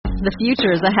The future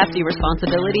is a hefty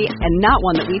responsibility and not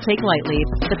one that we take lightly.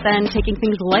 But then, taking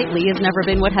things lightly has never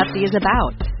been what Hefty is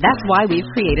about. That's why we've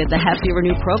created the Hefty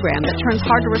Renew program that turns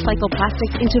hard-to-recycle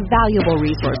plastics into valuable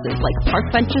resources like park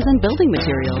benches and building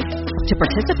materials. To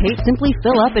participate, simply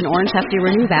fill up an orange Hefty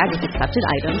Renew bag with accepted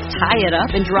items, tie it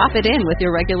up, and drop it in with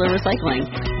your regular recycling.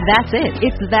 That's it.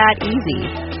 It's that easy.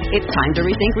 It's time to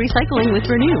rethink recycling with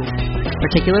Renew.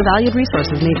 Particular valued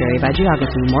resources may vary by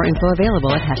geography. More info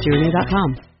available at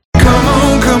heftyrenew.com. Come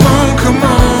on, come on, come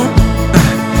on.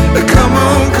 Come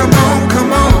on, come on,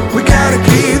 come on. We gotta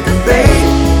keep the faith.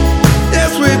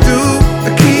 Yes, we do.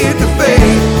 Keep the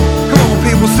faith. Come on,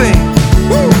 people, sing.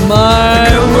 Woo. My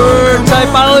word,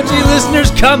 Typology listeners,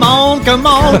 come on, come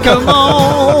on, come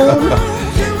on.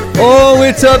 Oh,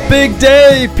 it's a big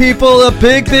day, people. A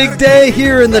big, big day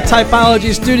here in the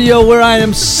Typology studio where I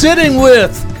am sitting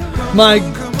with my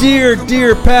dear,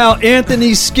 dear pal,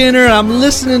 Anthony Skinner. I'm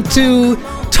listening to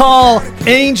Tall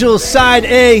Angel Side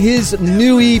A, his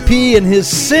new EP and his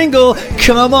single,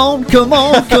 Come On, Come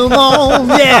On, Come On,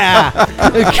 yeah.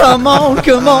 Come on,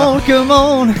 come on, come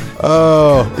on.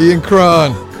 Oh, Ian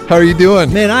Cron, how are you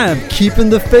doing? Man, I am keeping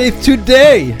the faith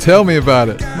today. Tell me about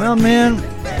it. Well, man,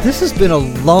 this has been a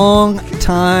long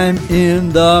time in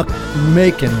the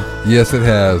making. Yes, it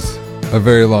has. A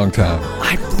very long time.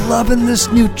 I'm loving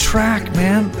this new track,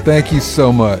 man. Thank you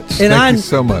so much. And Thank you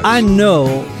so much. I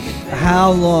know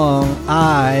how long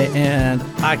I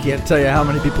can't tell you how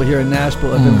many people here in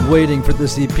Nashville have been waiting for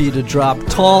this EP to drop.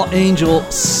 Tall Angel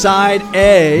Side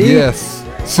A. Yes.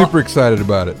 Super excited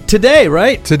about it. Today,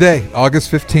 right? Today, August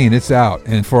 15, it's out.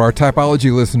 And for our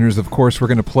Typology listeners, of course, we're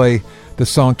going to play the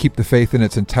song Keep the Faith in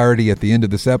its entirety at the end of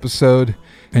this episode.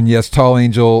 And yes, Tall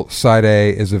Angel Side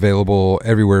A is available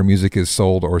everywhere music is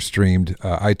sold or streamed.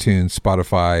 iTunes,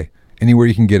 Spotify, anywhere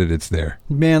you can get it, it's there.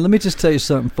 Man, let me just tell you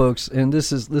something, folks, and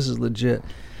this is legit.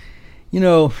 You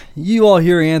know, you all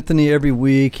hear Anthony every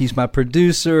week. He's my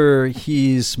producer.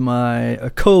 He's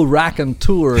my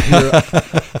co-raconteur here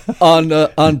on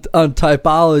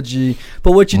Typology.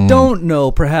 But what you don't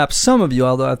know, perhaps some of you,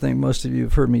 although I think most of you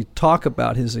have heard me talk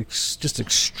about his just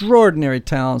extraordinary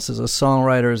talents as a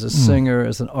songwriter, as a singer,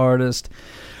 as an artist.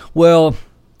 Well,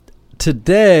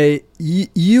 today,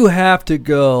 you have to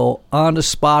go onto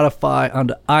Spotify,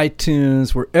 onto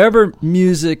iTunes, wherever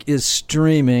music is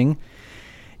streaming,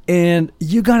 and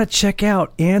you got to check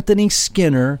out Anthony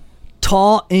Skinner,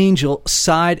 Tall Angel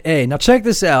Side A. Now, check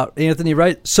this out, Anthony,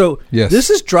 right? So, This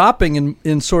is dropping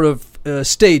in sort of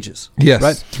stages. Yes.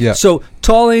 Right? Yeah. So,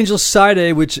 Tall Angel Side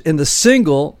A, which in the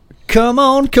single, Come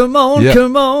On, Come On,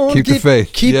 Come On. Keep the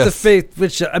faith. Keep the faith,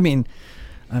 which, I mean,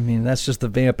 that's just the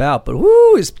vamp out, but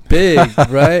whoo, it's big,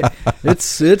 right?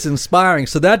 It's inspiring.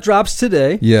 So that drops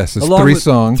today. Yes, it's 3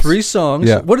 songs. 3 songs.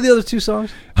 Yeah. What are the other 2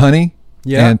 songs? Honey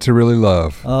and To Really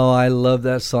Love. Oh, I love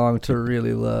that song, To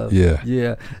Really Love. Yeah.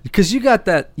 Yeah. Because you got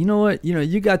that, you know what?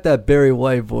 You got that Barry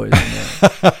White voice, man.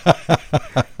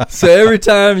 So every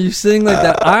time you sing like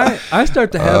that, I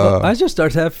start to have I just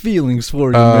start to have feelings for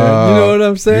you, man. You know what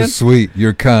I'm saying? You're sweet.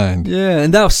 You're kind. Yeah.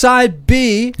 And now Side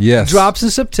B drops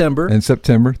in September.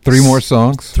 3 more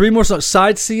songs. 3 more songs.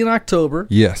 Side C in October.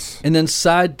 Yes. And then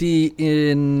Side D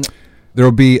in... There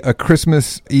will be a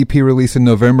Christmas EP release in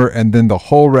November, and then the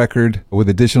whole record with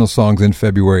additional songs in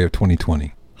February of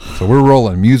 2020. So we're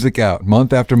rolling music out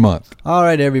month after month. All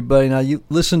right, everybody. Now, you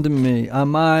listen to me.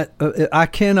 I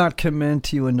cannot commend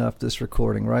to you enough this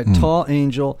recording, right? Tall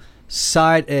Angel,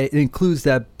 Side A. It includes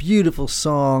that beautiful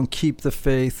song, Keep the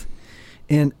Faith.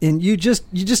 And you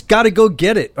just got to go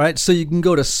get it, right? So you can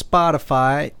go to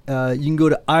Spotify, you can go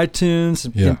to iTunes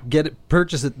and get it,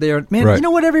 purchase it there. Man, You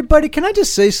know what, everybody? Can I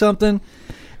just say something?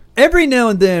 Every now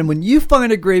and then, when you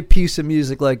find a great piece of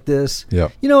music like this,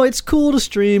 it's cool to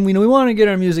stream. We want to get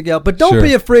our music out, but don't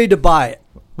be afraid to buy it.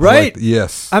 Right?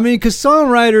 Yes. I mean, because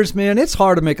songwriters, man, it's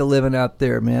hard to make a living out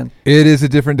there, man. It is a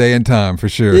different day and time, for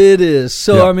sure. It is.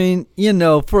 So, I mean,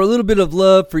 for a little bit of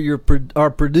love for our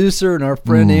producer and our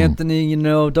friend Anthony,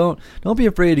 don't be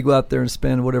afraid to go out there and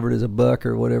spend whatever it is, $1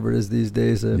 or whatever it is these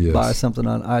days to buy something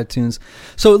on iTunes.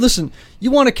 So, listen,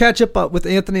 you want to catch up with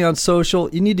Anthony on social,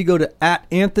 you need to go to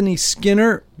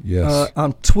 @AnthonySkinner. Yes.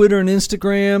 On Twitter and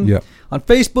Instagram. Yep. On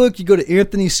Facebook, you go to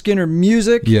Anthony Skinner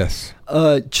Music. Yes.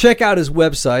 Check out his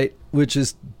website, which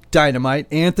is dynamite,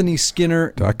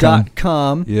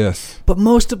 AnthonySkinner.com. Yes. But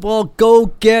most of all,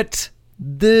 go get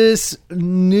this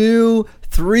new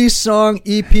 3-song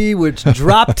EP, which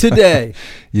dropped today.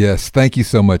 Yes. Thank you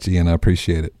so much, Ian. I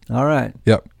appreciate it. All right.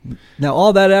 Yep. Now,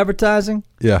 all that advertising,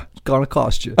 it's going to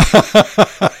cost you.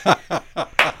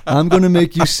 I'm going to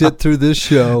make you sit through this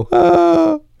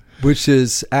show, which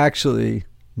is actually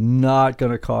not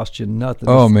going to cost you nothing.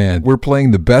 Oh, man. We're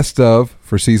playing the best of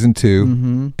for season 2.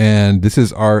 Mm-hmm. And this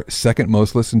is our second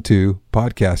most listened to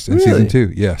podcast in Really? season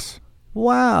 2. Yes.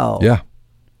 Wow. Yeah.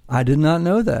 I did not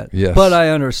know that. Yes. But I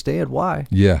understand why.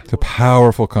 Yeah. It's a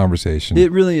powerful conversation.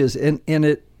 It really is. And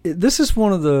this is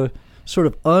one of the sort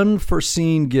of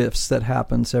unforeseen gifts that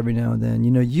happens every now and then.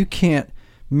 You know, you can't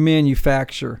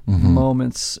manufacture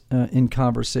moments in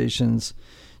conversations.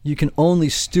 You can only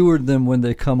steward them when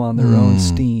they come on their own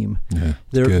steam. Yeah,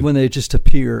 good. When they just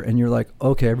appear, and you're like,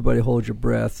 okay, everybody hold your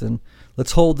breath, and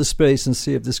let's hold the space and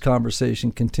see if this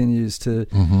conversation continues to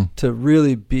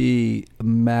really be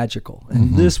magical.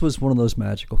 And this was one of those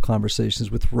magical conversations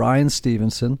with Ryan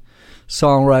Stevenson,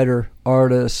 songwriter,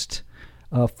 artist,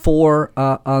 4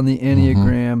 on the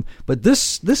Enneagram. But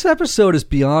this episode is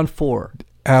beyond 4.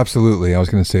 Absolutely. I was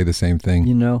going to say the same thing.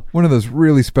 You know, one of those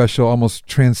really special, almost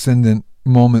transcendent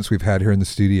moments we've had here in the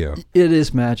studio. it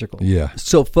is magical. Yeah.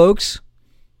 So, folks,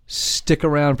 stick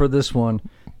around for this one.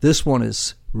 This one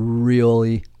is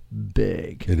really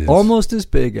big. It is. Almost as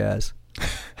big as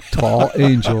Tall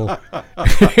Angel.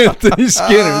 Anthony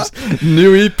Skinner's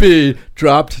new EP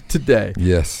dropped today.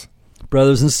 Yes.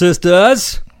 Brothers and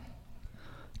sisters,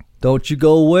 don't you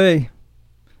go away.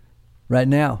 Right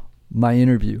now, my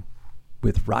interview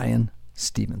with Ryan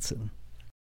Stevenson.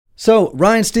 So,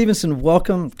 Ryan Stevenson,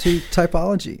 welcome to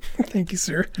Typology. Thank you,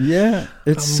 sir. Yeah,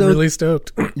 I'm really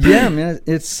stoked. Yeah, man,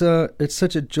 it's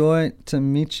such a joy to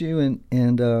meet you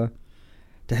and to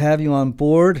have you on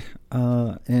board.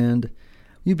 And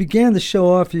you began the show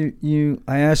off.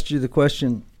 I asked you the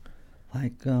question,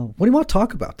 like, what do you want to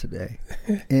talk about today?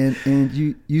 and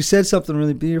you said something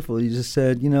really beautiful. You just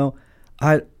said, you know,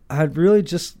 I'd really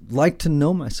just like to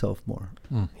know myself more.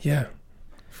 Yeah,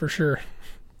 for sure.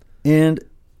 And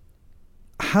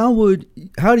how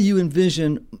do you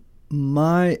envision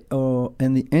my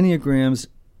and the Enneagrams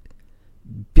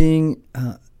being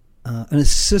an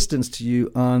assistance to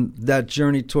you on that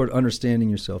journey toward understanding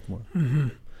yourself more? Mm-hmm.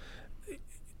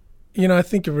 You know, I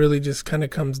think it really just kind of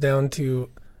comes down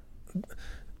to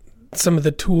some of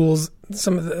the tools,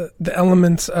 some of the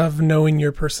elements of knowing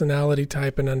your personality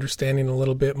type and understanding a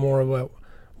little bit more about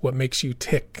what makes you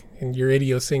tick and your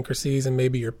idiosyncrasies and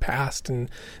maybe your past and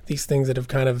these things that have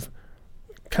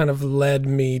kind of led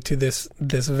me to this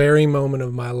very moment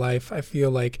of my life. I feel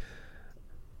like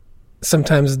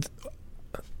sometimes,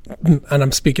 and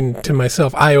I'm speaking to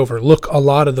myself, I overlook a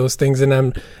lot of those things, and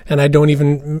I don't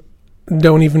even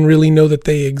really know that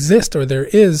they exist, or there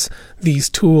is these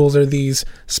tools or these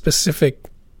specific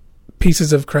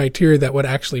pieces of criteria that would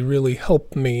actually really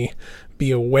help me be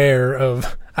aware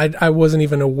of. I wasn't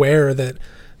even aware that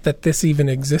this even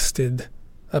existed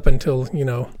up until, you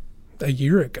know, a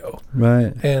year ago.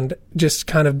 Right. And just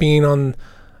kind of being on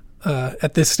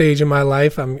at this stage in my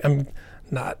life, I'm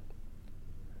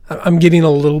getting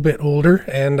a little bit older,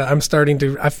 and I'm starting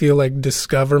to, I feel like,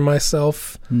 discover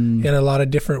myself in a lot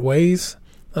of different ways.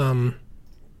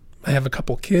 I have a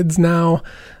couple kids now,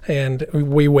 and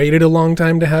we waited a long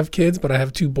time to have kids, but I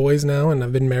have 2 boys now, and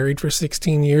I've been married for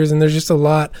 16 years, and there's just a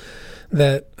lot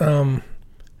that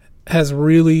has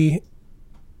really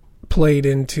played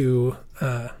into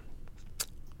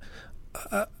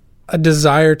a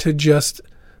desire to just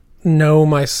know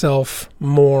myself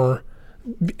more,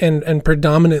 and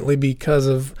predominantly because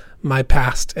of my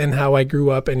past and how I grew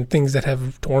up and things that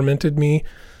have tormented me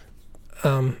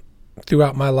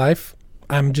throughout my life.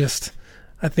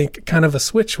 I think kind of a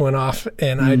switch went off,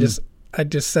 and I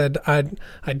just said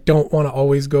I don't want to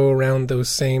always go around those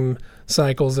same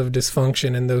cycles of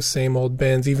dysfunction and those same old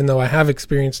bends, even though I have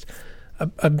experienced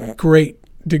a great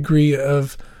degree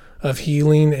of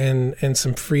healing and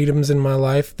some freedoms in my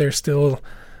life. There's still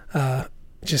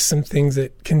just some things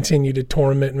that continue to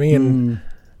torment me, and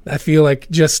I feel like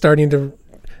just starting to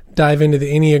dive into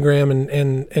the Enneagram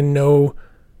and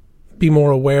be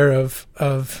more aware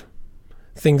of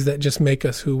things that just make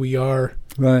us who we are,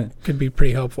 right, could be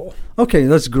pretty helpful. Okay,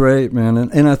 that's great, man.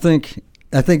 And I think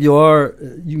you are.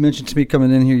 You mentioned to me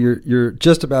coming in here, you're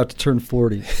just about to turn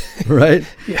 40, right?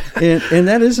 Yeah. And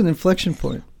that is an inflection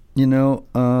point. You know,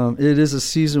 it is a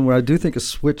season where I do think a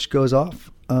switch goes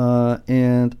off,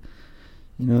 and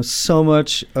you know, so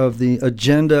much of the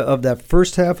agenda of that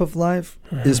first half of life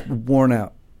is worn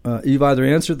out. You've either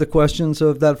answered the questions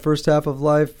of that first half of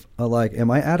life, like, am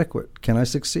I adequate? Can I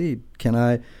succeed? Can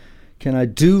I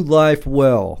do life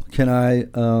well? Can I, you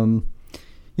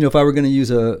know, if I were going to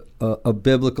use a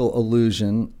biblical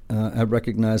allusion, I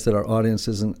recognize that our audience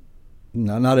isn't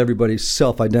not everybody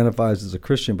self-identifies as a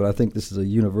Christian, but I think this is a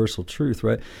universal truth,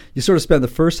 right? You sort of spend the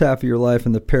first half of your life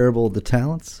in the parable of the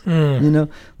talents,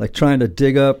 like trying to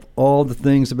dig up all the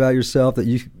things about yourself that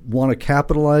you want to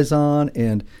capitalize on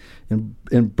and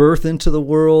birth into the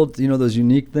world, those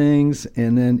unique things.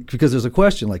 And then, because there's a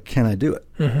question like, can I do it?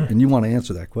 And you want to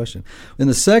answer that question. In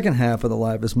the second half of the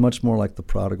life is much more like the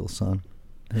prodigal son.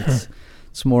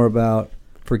 It's more about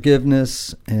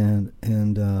forgiveness and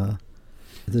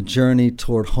the journey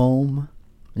toward home,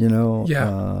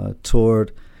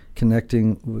 toward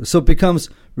connecting. So it becomes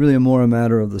really more a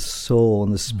matter of the soul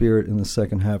and the spirit in the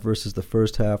second half versus the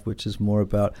first half, which is more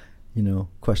about,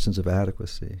 questions of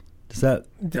adequacy. Does that?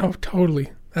 Oh,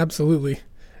 totally. Absolutely.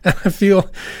 And I feel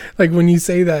like when you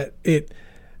say that,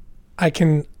 I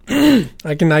can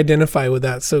identify with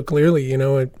that so clearly.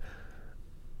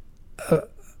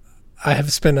 I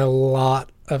have spent a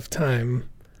lot of time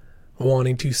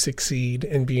wanting to succeed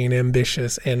and being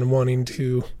ambitious and wanting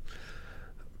to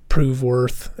prove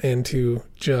worth and to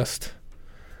just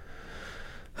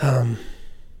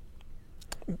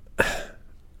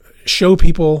show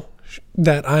people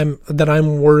that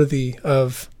I'm worthy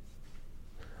of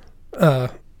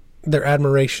their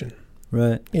admiration.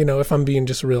 Right. If I'm being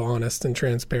just real honest and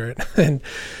transparent.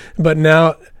 But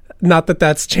now, not that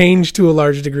that's changed to a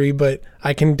large degree, but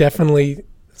I can definitely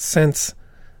sense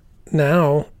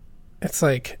now it's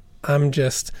like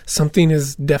something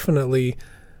has definitely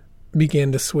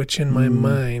began to switch in my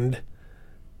mind,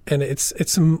 and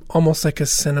it's almost like a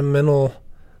sentimental.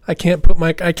 I can't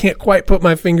quite put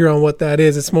my finger on what that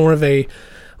is. It's more of I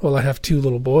have 2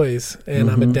 little boys, and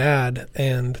I'm a dad,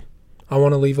 and I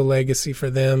want to leave a legacy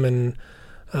for them, and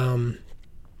I'm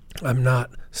not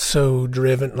so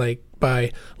driven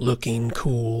by looking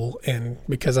cool, and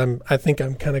because I think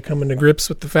I'm kind of coming to grips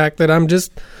with the fact that I'm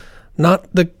just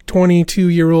not the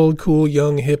 22-year-old cool,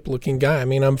 young, hip-looking guy. I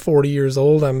mean, I'm 40 years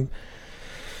old. I'm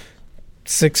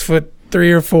 6'3"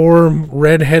 or 4",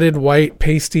 red-headed, white,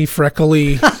 pasty,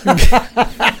 freckly.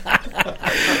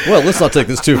 Well, let's not take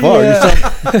this too far. Yeah.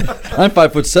 I'm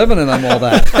 5'7" and I'm all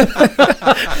that.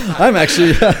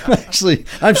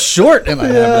 I'm short and I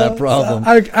have that problem.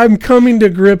 I'm coming to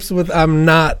grips with I'm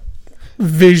not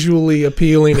visually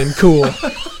appealing and cool.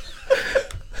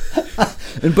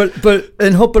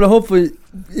 And hopefully,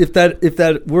 if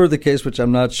that were the case, which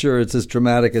I'm not sure it's as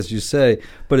dramatic as you say,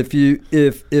 but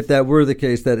if that were the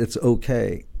case, that it's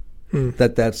okay,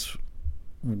 that's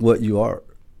what you are,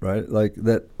 right? Like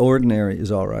that ordinary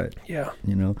is all right. Yeah.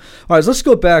 All right, so let's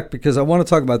go back because I want to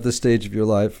talk about this stage of your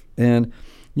life. And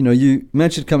you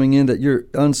mentioned coming in that you're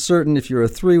uncertain if you're a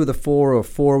 3 with a 4 or a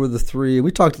 4 with a 3.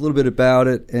 We talked a little bit about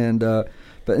it, and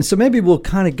so maybe we'll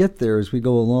kind of get there as we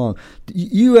go along.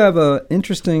 You have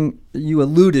you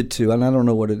alluded to, and I don't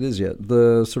know what it is yet,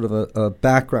 the sort of a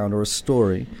background or a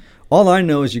story. All I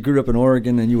know is you grew up in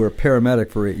Oregon and you were a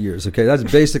paramedic for 8 years. Okay, that's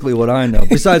basically what I know.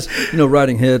 Besides,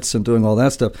 writing hits and doing all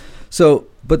that stuff. So,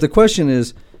 but the question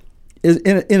is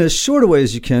in as short a way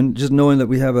as you can, just knowing that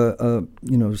we have a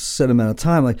set amount of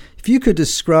time. Like, if you could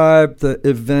describe the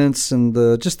events and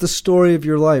just the story of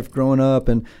your life growing up,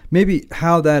 and maybe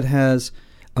how that has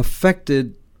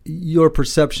affected your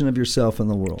perception of yourself in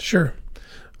the world. Sure.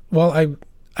 Well,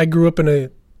 I grew up in a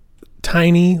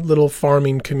tiny little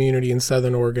farming community in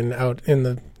Southern Oregon, out in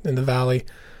the valley,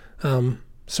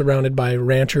 surrounded by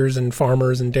ranchers and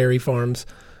farmers and dairy farms.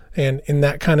 And in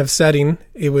that kind of setting,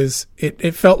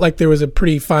 it felt like there was a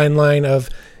pretty fine line of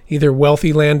either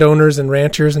wealthy landowners and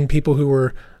ranchers and people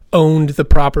who owned the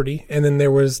property, and then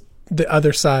there was the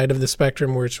other side of the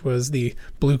spectrum, which was the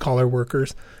blue collar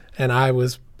workers. And I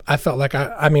felt like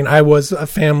I was a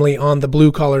family on the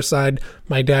blue collar side.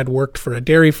 My dad worked for a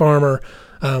dairy farmer.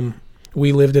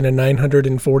 We lived in a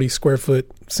 940 square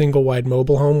foot single wide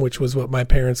mobile home, which was what my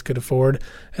parents could afford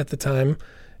at the time.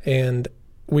 And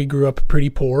we grew up pretty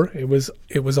poor. It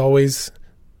was always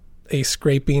a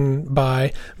scraping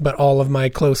by, but all of my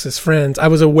closest friends, I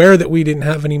was aware that we didn't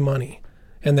have any money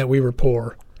and that we were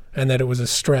poor and that it was a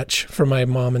stretch for my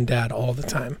mom and dad all the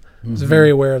time. I was very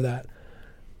aware of that.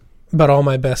 But all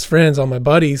my best friends, all my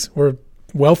buddies were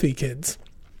wealthy kids.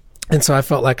 And so I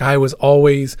felt like I was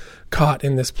always caught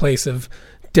in this place of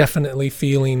definitely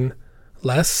feeling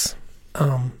less.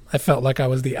 I felt like I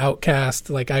was the outcast,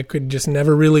 like I could just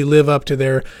never really live up to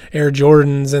their Air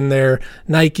Jordans and their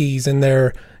Nikes and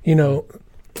their,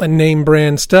 name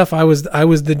brand stuff. I was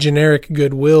the generic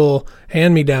Goodwill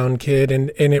hand-me-down kid,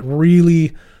 and it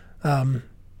really,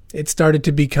 it started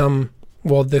to become,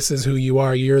 well, this is who you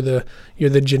are. You're the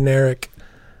generic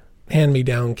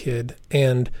hand-me-down kid,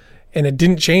 and it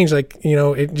didn't change. Like,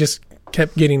 it just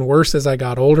kept getting worse as I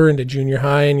got older into junior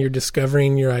high, and you're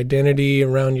discovering your identity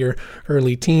around your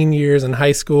early teen years and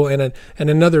high school. And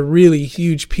another really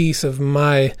huge piece of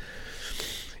my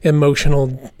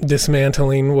emotional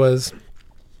dismantling was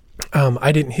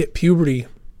I didn't hit puberty.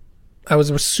 I was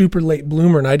a super late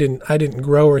bloomer, and I didn't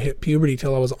grow or hit puberty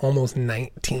till I was almost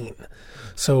 19.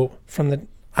 So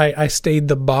I stayed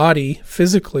the body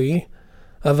physically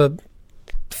of a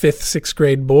 5th, 6th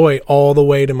grade boy all the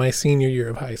way to my senior year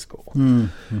of high school.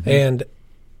 And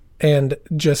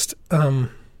just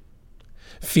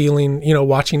feeling,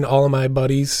 watching all of my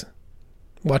buddies,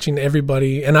 watching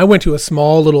everybody. And I went to a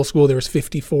small little school. There was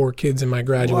 54 kids in my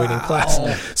graduating class.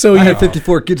 So I had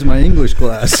 54 kids in my English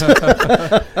class.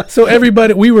 So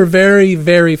everybody, we were very,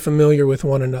 very familiar with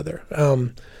one another.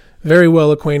 Very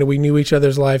well acquainted. We knew each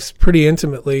other's lives pretty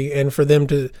intimately. And for them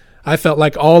I felt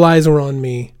like all eyes were on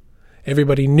me.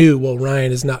 Everybody knew, well,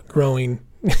 Ryan is not growing,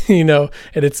 and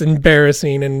it's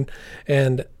embarrassing.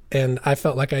 And I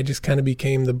felt like I just kind of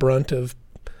became the brunt of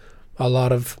a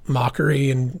lot of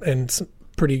mockery and some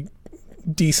pretty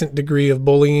decent degree of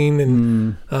bullying.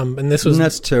 And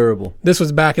that's terrible. This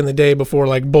was back in the day before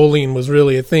like bullying was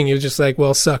really a thing. It was just like,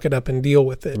 well, suck it up and deal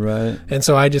with it. Right. And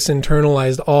so I just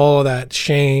internalized all of that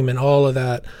shame and all of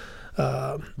that,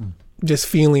 just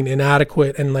feeling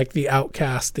inadequate and like the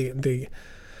outcast,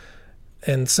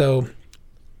 and so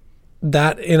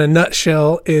that in a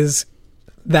nutshell is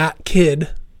that kid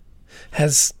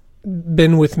has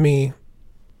been with me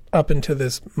up until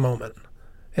this moment,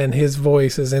 and his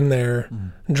voice is in there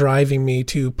driving me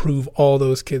to prove all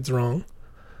those kids wrong,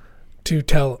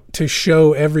 to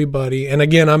show everybody. And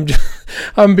again,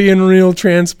 I'm being real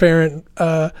transparent.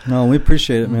 No, we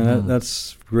appreciate it, man.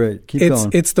 That's great. Keep going.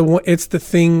 It's the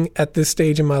thing at this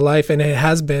stage in my life, and it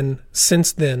has been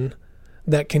since then,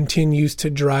 that continues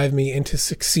to drive me and to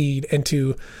succeed and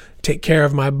to take care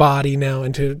of my body now,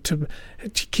 and to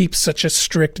keep such a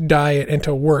strict diet and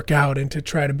to work out and to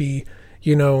try to be,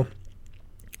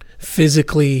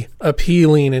 physically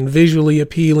appealing and visually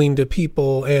appealing to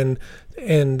people and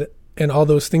all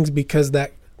those things, because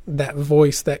that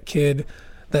voice, that kid,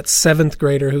 that 7th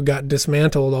grader who got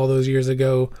dismantled all those years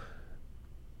ago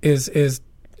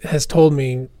has told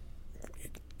me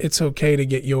it's okay to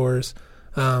get yours.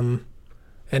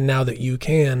 And now that you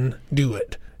can do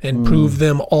it and prove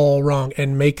them all wrong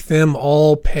and make them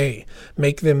all pay,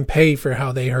 make them pay for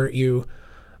how they hurt you.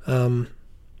 And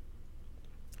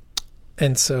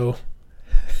so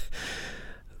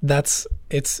it's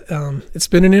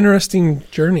been an interesting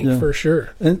journey for sure.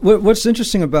 And what's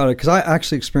interesting about it, because I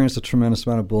actually experienced a tremendous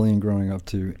amount of bullying growing up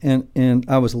too. And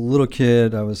I was a little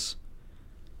kid. I was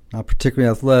not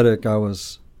particularly athletic. I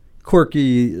was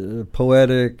quirky,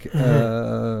 poetic,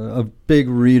 a big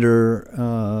reader,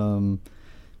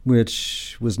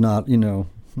 which was not,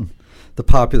 the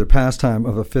popular pastime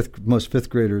of most fifth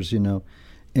graders, and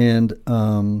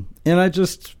I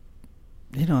just,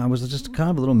 I was just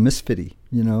kind of a little misfitty,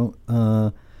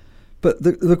 but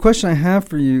the question I have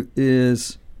for you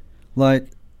is, like,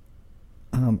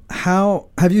 how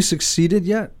have you succeeded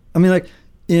yet? I mean, like,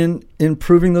 in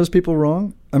proving those people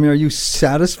wrong? I mean, are you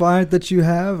satisfied that you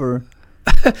have, or?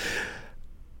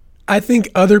 I think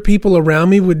other people around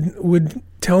me would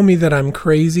tell me that I'm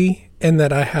crazy and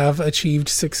that I have achieved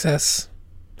success.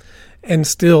 And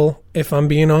still, if I'm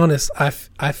being honest, I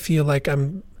feel like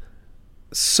I'm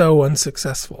so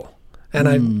unsuccessful.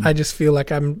 And I just feel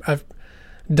like I've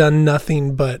done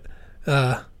nothing but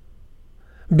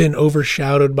been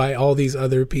overshadowed by all these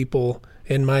other people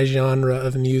in my genre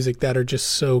of music that are just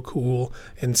so cool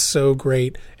and so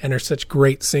great and are such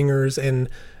great singers and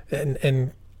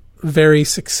very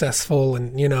successful.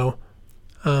 And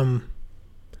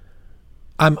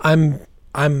I'm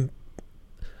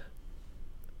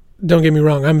don't get me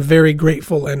wrong, I'm very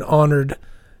grateful and honored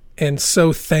and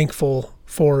so thankful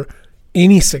for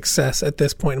any success at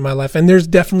this point in my life. And there's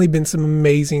definitely been some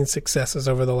amazing successes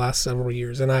over the last several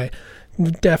years, and I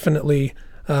definitely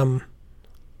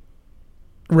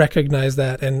recognize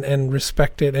that and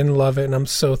respect it and love it, and I'm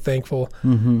so thankful.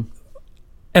 Mm-hmm.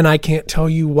 And I can't tell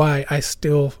you why I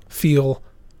still feel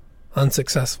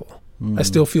unsuccessful. Mm-hmm. I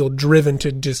still feel driven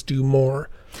to just do more.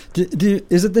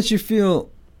 Is it that you feel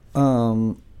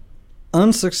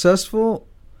unsuccessful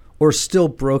or still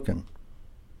broken?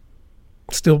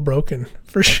 Still broken,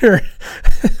 for sure.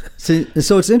 See,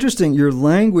 so it's interesting. Your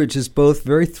language is both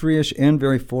very 3-ish and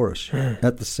very 4-ish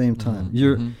at the same time.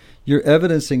 you're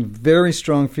evidencing very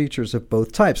strong features of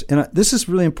both types. And this is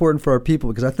really important for our people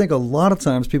because I think a lot of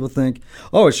times people think,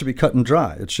 oh, it should be cut and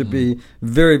dry. It should be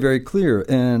very, very clear.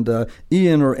 And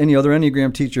Ian or any other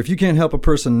Enneagram teacher, if you can't help a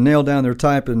person nail down their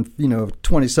type in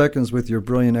 20 seconds with your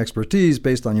brilliant expertise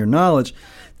based on your knowledge,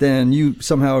 then you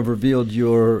somehow have revealed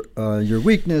your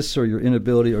weakness or your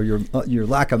inability or your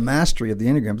lack of mastery of the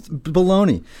Enneagram. It's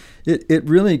baloney. It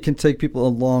really can take people a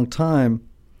long time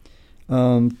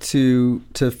to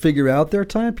figure out their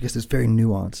type because it's very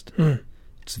nuanced.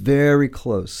 It's very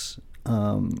close.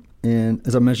 And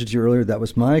as I mentioned to you earlier, that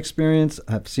was my experience.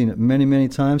 I've seen it many, many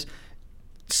times.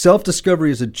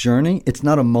 Self-discovery is a journey. It's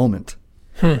not a moment.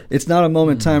 It's not a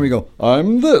moment in time where you go,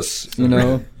 I'm this,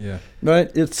 Yeah.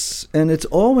 Right? It's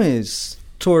always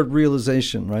toward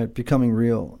realization, right? Becoming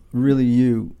real, really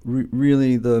you,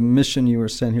 really the mission you were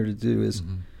sent here to do is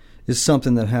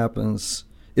something that happens.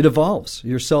 It evolves.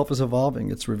 Yourself is evolving.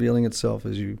 It's revealing itself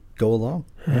as you go along.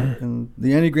 Right? And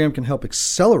the Enneagram can help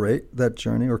accelerate that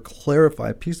journey or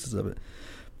clarify pieces of it,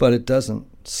 but it doesn't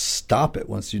stop it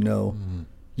once you know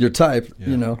your type.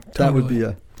 Yeah. That would be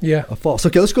a false.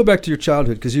 Okay, let's go back to your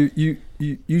childhood because you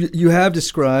have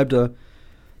described a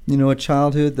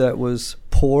childhood that was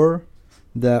poor,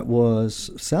 that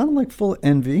was sounded like full of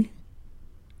envy,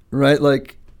 right?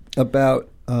 Like about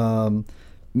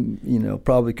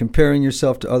probably comparing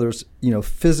yourself to others,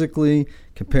 physically,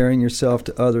 comparing yourself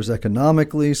to others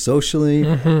economically, socially,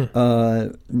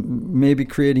 maybe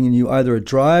creating in you either a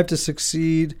drive to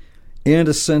succeed and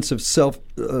a sense of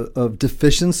of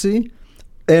deficiency.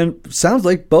 And sounds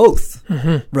like both,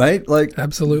 right? Like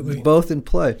absolutely both in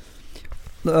play.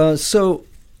 So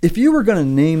if you were going to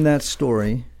name that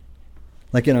story,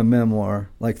 like in a memoir,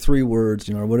 like 3 words,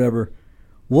 or whatever,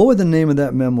 what would the name of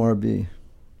that memoir be?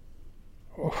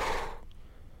 Oh,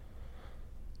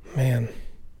 man,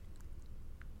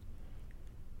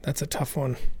 that's a tough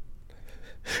one.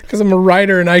 Because I'm a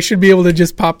writer and I should be able to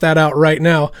just pop that out right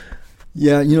now.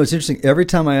 Yeah, it's interesting. Every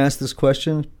time I ask this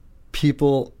question,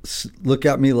 people look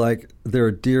at me like they're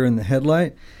a deer in the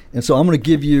headlight. And so I'm going to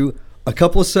give you a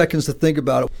couple of seconds to think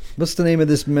about it. What's the name of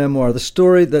this memoir? The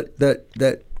story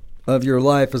that of your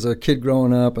life as a kid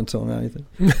growing up until now, you think?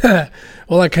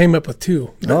 Well, I came up with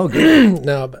 2. Oh, good.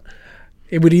 No, but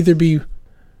it would either be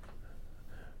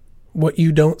What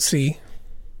You Don't See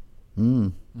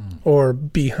or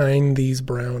Behind These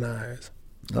Brown Eyes.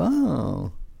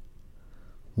 Oh.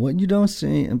 What You Don't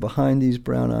See and Behind These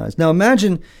Brown Eyes. Now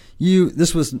imagine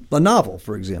this was a novel,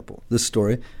 for example, this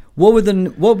story. What would let me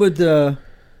put it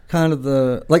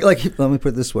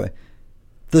this way.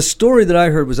 The story that I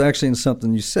heard was actually in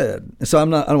something you said. And so I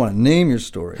don't want to name your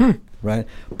story, right?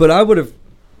 But I would have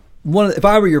if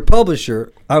I were your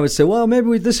publisher, I would say, well,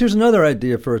 maybe here's another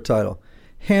idea for a title.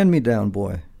 Hand Me Down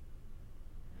Boy.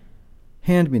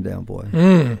 Hand Me Down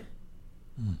Boy.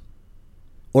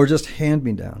 Or just Hand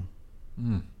Me Down.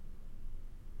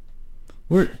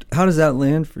 How does that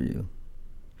land for you?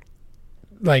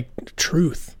 Like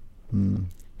truth.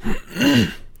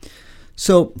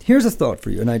 So here's a thought for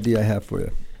you, an idea I have for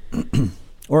you.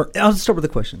 Or I'll start with a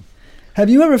question. Have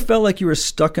you ever felt like you were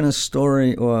stuck in a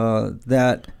story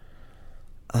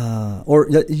have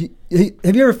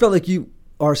you ever felt like you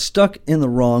are stuck in the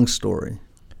wrong story?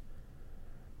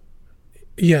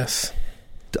 Yes.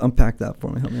 To unpack that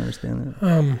for me, help me understand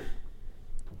that.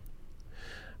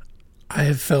 I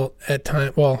have felt at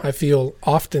times, I feel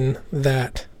often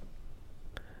that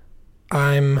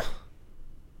I'm,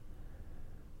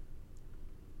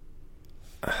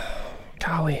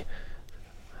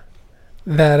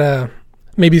 that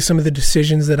maybe some of the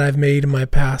decisions that I've made in my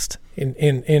past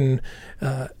in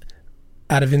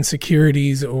out of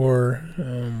insecurities or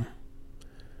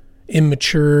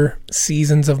immature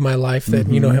seasons of my life that,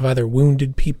 have either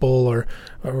wounded people or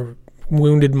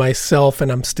wounded myself,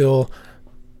 and I'm still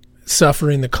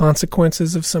suffering the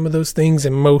consequences of some of those things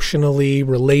emotionally,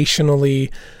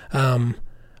 relationally.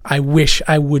 I wish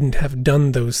I wouldn't have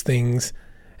done those things,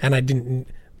 and I didn't.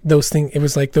 It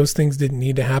was like those things didn't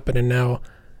need to happen, and now,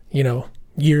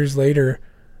 years later,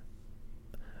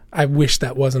 I wish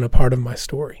that wasn't a part of my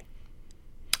story.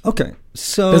 Okay,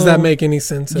 so does that make any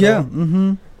sense at all?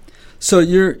 Mm-hmm.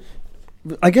 So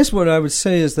I guess what I would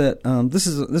say is that this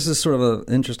is sort of an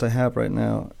interest I have right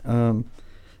now.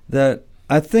 That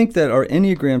I think that our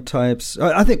Enneagram types.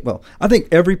 I think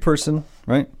every person,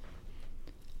 right,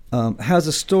 has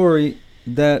a story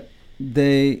that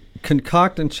they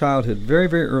concoct in childhood, very,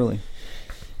 very early,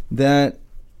 that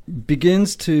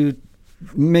begins to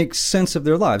make sense of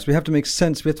their lives. We have to make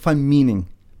sense. We have to find meaning,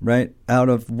 right, out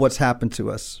of what's happened to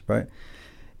us, right?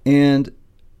 And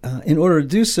in order to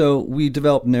do so, we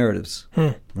develop narratives,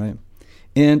 right?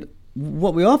 And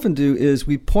what we often do is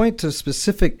we point to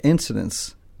specific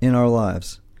incidents in our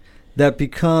lives that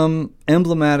become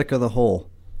emblematic of the whole,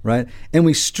 right? And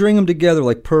we string them together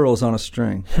like pearls on a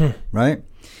string, right?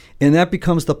 And that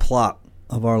becomes the plot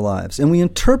of our lives. And we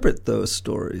interpret those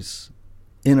stories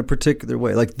in a particular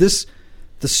way. Like this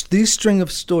string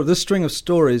of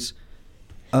stories,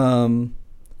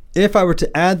 if I were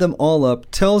to add them all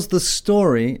up, tells the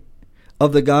story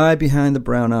of the guy behind the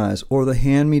brown eyes, or the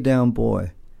hand-me-down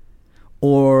boy,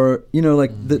 or,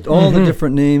 like all the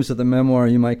different names of the memoir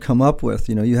you might come up with.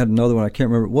 You had another one, I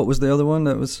can't remember. What was the other one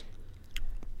that was?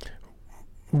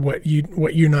 What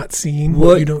you're not seeing,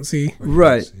 what you don't see.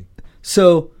 Right.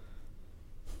 So,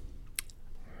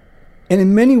 and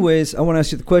in many ways, I want to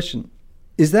ask you the question,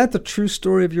 is that the true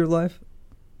story of your life?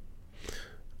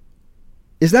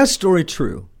 Is that story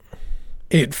true?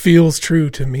 It feels true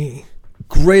to me.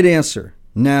 Great answer.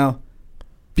 Now,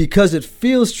 because it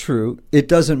feels true, it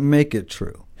doesn't make it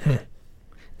true.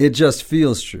 It just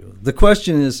feels true. The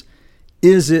question is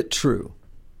it true?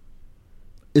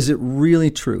 Is it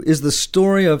really true? Is the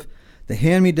story of the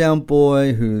hand-me-down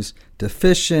boy who's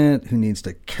deficient, who needs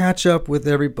to catch up with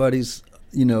everybody's,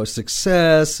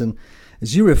 success, and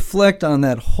as you reflect on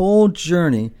that whole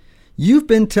journey, you've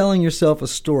been telling yourself a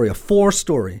story, a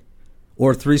 4-story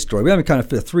or a 3-story. We haven't kind of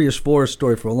fit a 3 or 4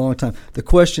 story for a long time. The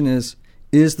question is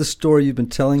the story you've been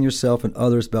telling yourself and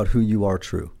others about who you are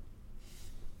true?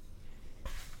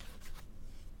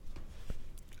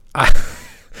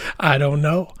 I don't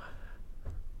know.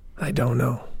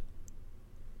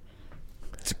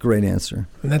 It's a great answer.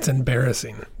 And that's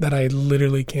embarrassing that I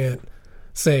literally can't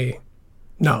say,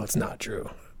 no, it's not true.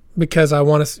 Because I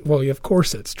want to, well, of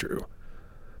course it's true.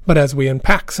 But as we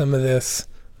unpack some of this.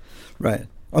 Right.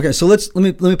 Okay, so let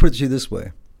me put it to you this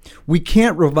way. We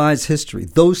can't revise history.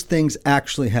 Those things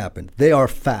actually happened. They are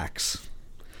facts.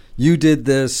 You did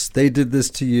this, they did this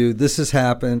to you, this has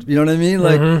happened. You know what I mean?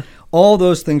 Like, all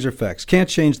those things are facts. Can't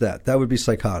change that. That would be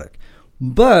psychotic.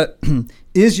 But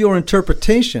is your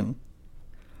interpretation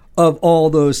of all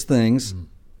those things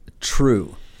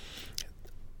true?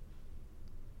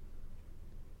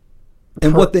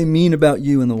 And what they mean about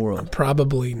you in the world?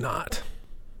 Probably not.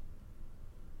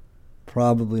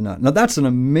 Probably not. Now, that's an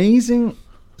amazing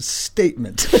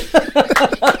statement.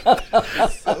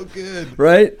 So good.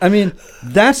 Right? I mean,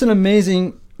 that's an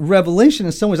amazing revelation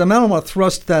in some ways. I mean, I don't want to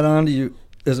thrust that onto you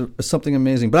as something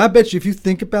amazing. But I bet you if you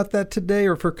think about that today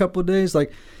or for a couple of days,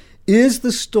 like, is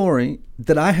the story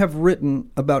that I have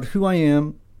written about who I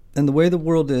am and the way the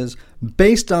world is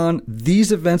based on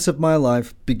these events of my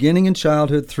life, beginning in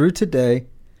childhood through today,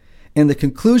 and the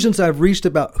conclusions I've reached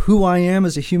about who I am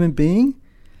as a human being,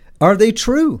 are they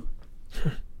true?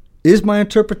 Is my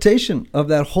interpretation of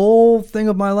that whole thing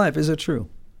of my life, is it true?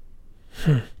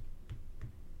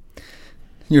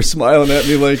 You're smiling at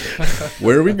me like,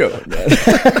 where are we going? This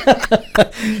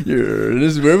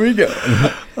is where we go.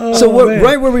 So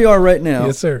right where we are right now,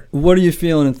 yes, sir. What are you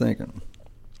feeling and thinking?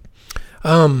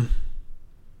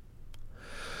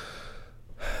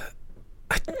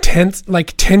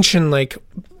 Tension,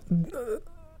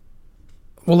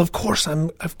 well, of course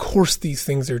these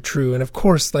things are true, and of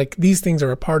course, like, these things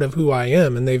are a part of who I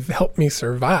am, and they've helped me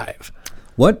survive.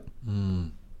 What?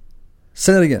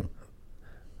 Say that again.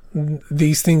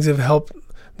 These things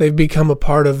they've become a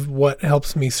part of what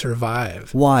helps me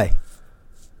survive. Why?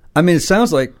 I mean, it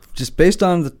sounds like, just based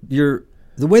on the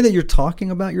way that you're talking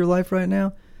about your life right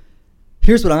now,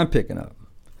 here's what I'm picking up.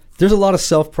 There's a lot of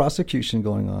self-prosecution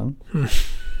going on.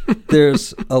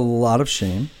 There's a lot of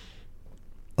shame,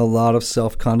 a lot of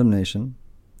self-condemnation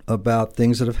about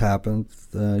things that have happened,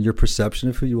 your perception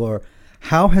of who you are.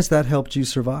 How has that helped you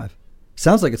survive?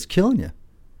 Sounds like it's killing you.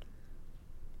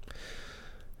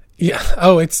 Yeah.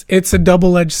 Oh, it's a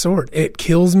double-edged sword. It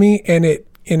kills me, and it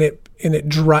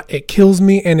kills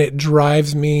me, and it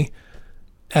drives me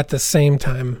at the same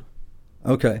time.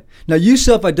 Okay. Now, you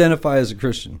self-identify as a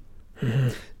Christian. Mm-hmm.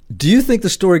 Do you think the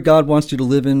story God wants you to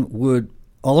live in would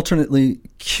alternately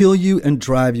kill you and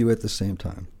drive you at the same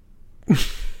time?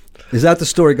 Is that the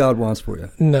story God wants for you?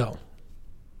 No.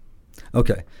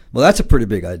 Okay. Well, that's a pretty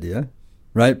big idea,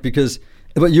 right?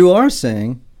 But you are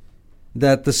saying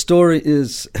that the story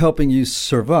is helping you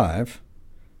survive,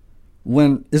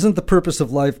 when isn't the purpose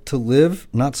of life to live,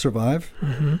 not survive?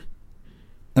 Mm-hmm.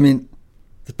 I mean,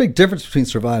 there's a big difference between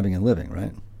surviving and living,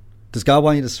 right? Does God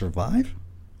want you to survive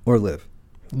or live?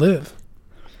 Live.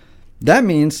 That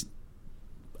means,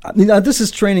 I mean, this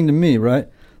is training to me, right?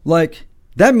 Like,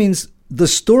 that means the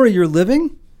story you're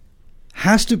living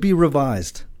has to be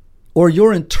revised, or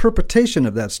your interpretation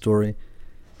of that story.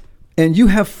 And you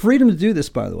have freedom to do this,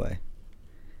 by the way.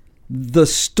 the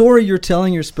story you're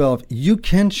telling yourself, you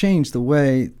can change the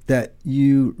way that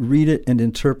you read it and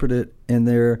interpret it, and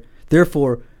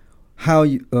therefore how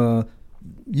you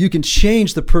can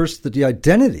change the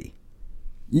identity.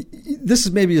 This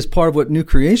is maybe as part of what new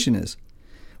creation is.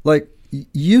 Like,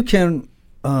 you can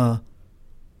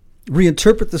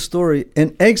reinterpret the story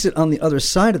and exit on the other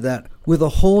side of that with a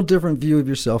whole different view of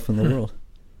yourself in the world.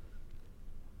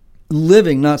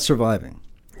 Living, not surviving.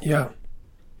 Yeah.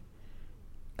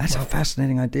 That's a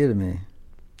fascinating idea to me.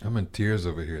 I'm in tears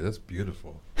over here. That's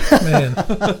beautiful. Man.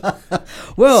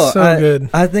 Well, So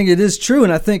good. I think it is true.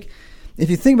 And I think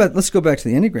if you think about it, let's go back to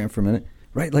the Enneagram for a minute,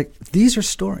 right? Like, these are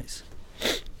stories.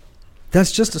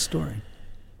 That's just a story.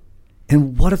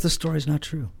 And what if the story's not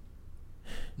true?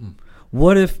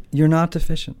 What if you're not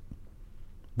deficient?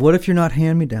 What if you're not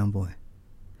hand-me-down boy?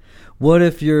 What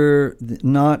if you're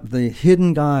not the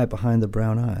hidden guy behind the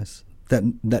brown eyes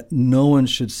that no one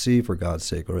should see, for God's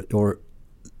sake? Or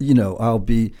you know, I'll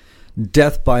be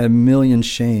death by a million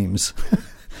shames.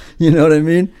 You know what I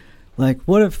mean? Like,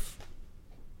 what if,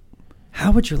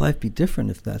 how would your life be different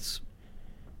if that's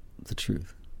the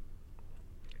truth?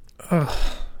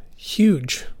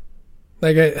 Huge.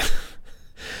 Like,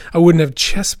 I wouldn't have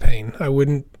chest pain. I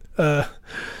wouldn't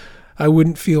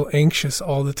feel anxious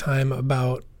all the time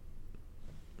about.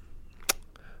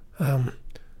 I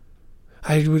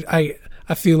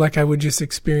feel like I would just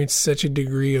experience such a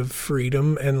degree of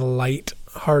freedom and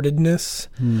lightheartedness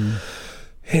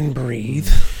and breathe.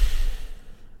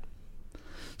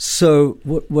 So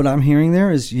what I'm hearing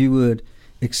there is you would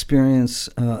experience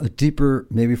a deeper,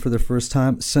 maybe for the first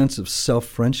time, sense of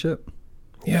self-friendship.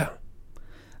 Yeah.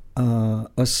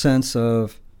 A sense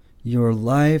of your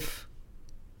life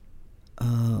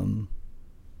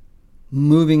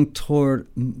moving toward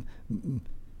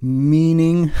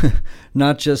meaning,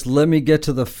 not just let me get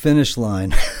to the finish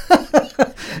line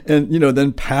and, you know,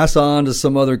 then pass on to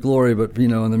some other glory. But, you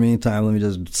know, in the meantime, let me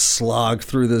just slog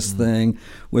through this thing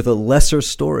with a lesser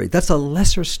story. That's a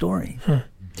lesser story.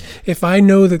 If I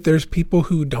know that there's people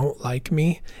who don't like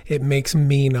me, it makes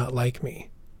me not like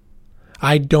me.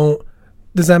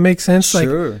 Does that make sense?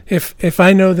 Sure. Like, if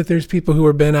I know that there's people who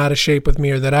are bent out of shape with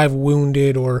me, or that I've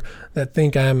wounded, or that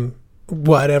think I'm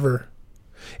whatever,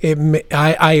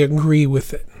 I agree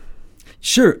with it.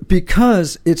 Sure,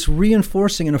 because it's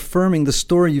reinforcing and affirming the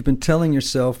story you've been telling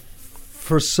yourself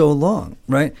for so long,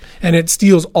 right? And it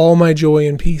steals all my joy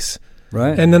and peace.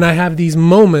 Right. And then I have these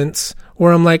moments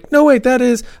where I'm like, no, wait,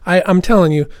 I'm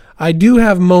telling you, I do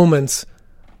have moments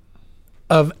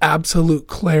of absolute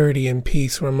clarity and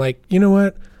peace where I'm like, you know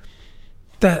what?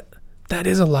 That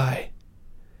is a lie.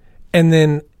 And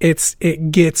then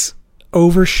it gets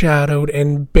overshadowed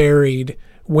and buried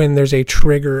when there's a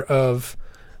trigger of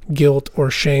guilt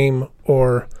or shame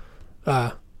or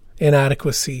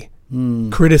inadequacy,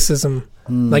 criticism.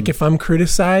 Like, if I'm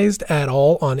criticized at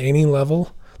all on any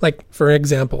level, like, for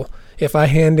example, if I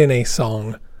hand in a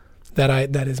song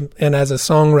that is, and as a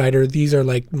songwriter, these are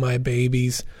like my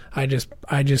babies. I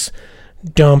just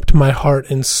dumped my heart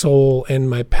and soul and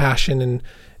my passion and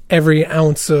every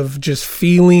ounce of just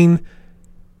feeling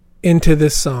into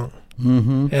this song.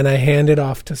 Mm-hmm. And I hand it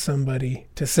off to somebody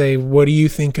to say, what do you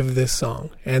think of this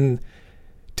song? And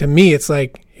to me, it's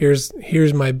like, here's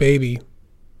my baby,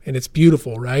 and it's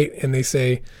beautiful, right? And they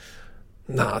say,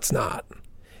 no, it's not.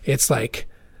 It's like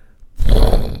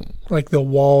the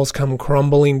walls come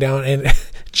crumbling down, and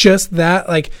just that,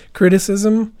 like,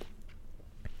 criticism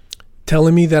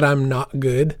telling me that I'm not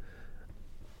good,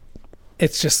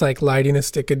 it's just like lighting a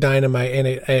stick of dynamite, and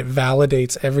it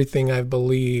validates everything I've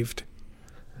believed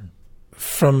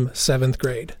from 7th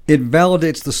grade. It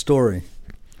validates the story.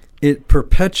 It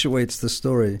perpetuates the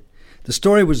story. The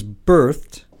story was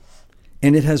birthed,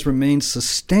 and it has remained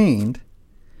sustained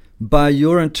by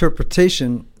your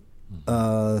interpretation,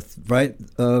 right,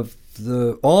 of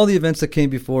all the events that came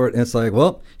before it. And it's like,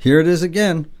 well, here it is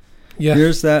again. Yeah.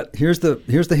 Here's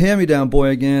the hand-me-down boy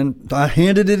again. I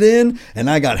handed it in, and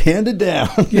I got handed down.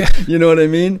 Yeah. You know what I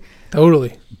mean?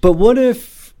 Totally. But what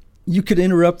if you could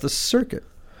interrupt the circuit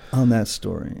on that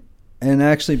story and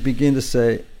actually begin to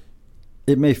say,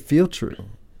 it may feel true,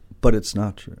 but it's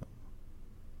not true?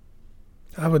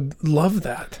 I would love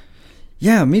that.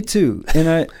 Yeah, me too.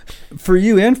 And for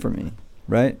you and for me,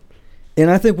 right?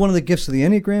 And I think one of the gifts of the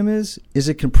Enneagram is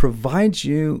it can provide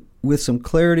you with some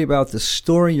clarity about the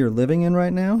story you're living in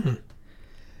right now,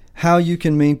 how you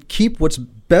can keep what's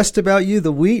best about you,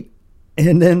 the wheat,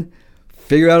 and then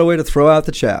figure out a way to throw out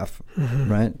the chaff,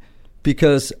 right?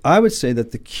 Because I would say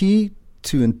that the key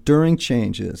to enduring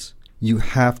change is you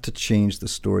have to change the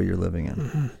story you're living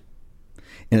in.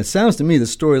 And it sounds to me the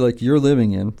story like you're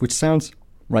living in, which sounds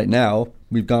right now,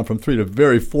 we've gone from 3 to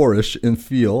very 4-ish in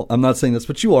feel. I'm not saying that's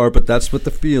what you are, but that's what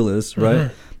the feel is, right?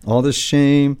 All this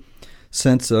shame,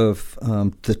 sense of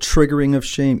the triggering of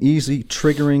shame, easy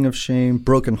triggering of shame,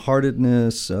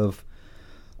 brokenheartedness of.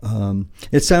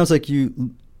 It sounds like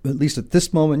you, at least at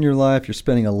this moment in your life, you're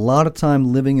spending a lot of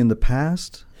time living in the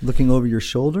past, looking over your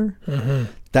shoulder.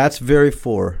 That's very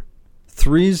 4.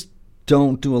 3s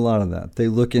don't do a lot of that. They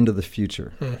look into the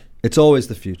future. It's always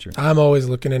the future. I'm always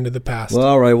looking into the past. Well,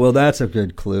 all right. Well, that's a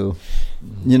good clue.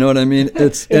 You know what I mean?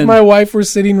 If my wife were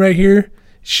sitting right here,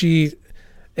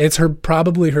 it's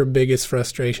probably her biggest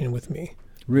frustration with me.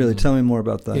 Really? Tell me more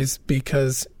about that. Is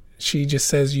because she just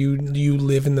says you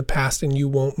live in the past and you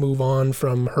won't move on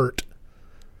from hurt.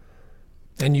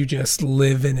 And you just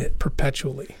live in it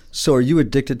perpetually. So are you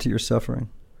addicted to your suffering?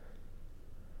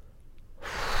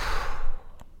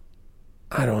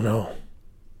 I don't know.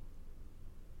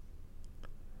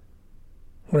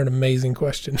 What an amazing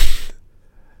question.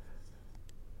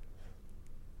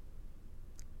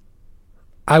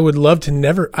 I would love to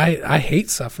never. I hate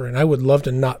suffering. I would love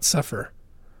to not suffer,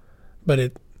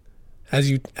 but as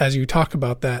you talk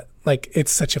about that, like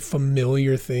it's such a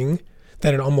familiar thing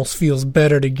that it almost feels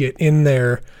better to get in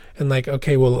there and like,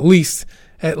 okay, well at least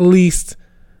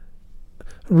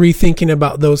rethinking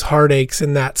about those heartaches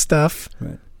and that stuff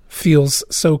feels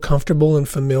so comfortable and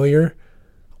familiar.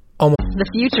 The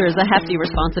future is a hefty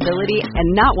responsibility and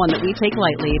not one that we take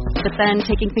lightly. But then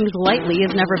taking things lightly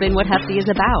has never been what Hefty is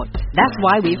about. That's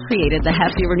why we've created the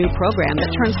Hefty Renew program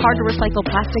that turns hard-to-recycle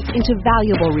plastics into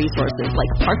valuable resources like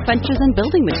park benches and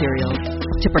building materials.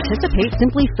 To participate,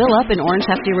 simply fill up an orange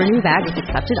Hefty Renew bag with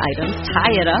accepted items,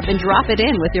 tie it up, and drop it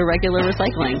in with your regular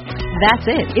recycling. That's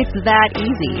it. It's that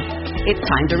easy. It's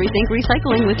time to rethink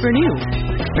recycling with Renew.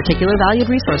 Particular valued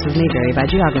resources may vary by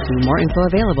geography. More info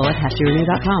available at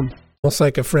heftyrenew.com. Almost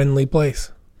like a friendly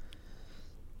place.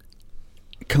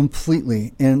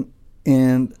 Completely. And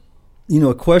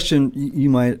a question you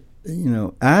might,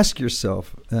 ask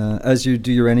yourself as you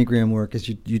do your Enneagram work, as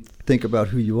you think about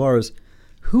who you are, is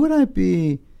who would I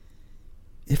be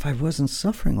if I wasn't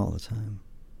suffering all the time?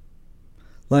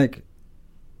 Like,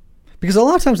 because a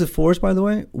lot of times the 4s, by the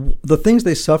way, the things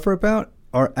they suffer about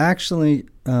are actually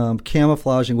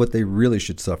camouflaging what they really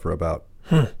should suffer about.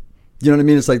 You know what I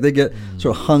mean? It's like they get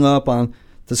sort of hung up on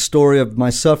the story of my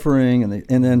suffering,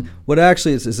 and then what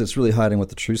actually is it's really hiding what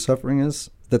the true suffering is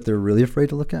that they're really afraid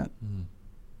to look at.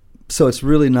 So it's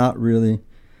really not really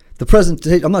the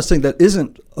presentation. I'm not saying that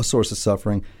isn't a source of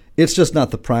suffering. It's just not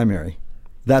the primary.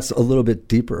 That's a little bit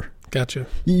deeper. Gotcha.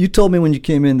 You told me when you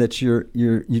came in that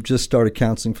you just started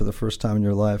counseling for the first time in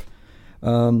your life.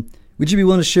 Would you be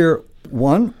willing to share,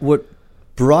 one, what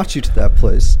brought you to that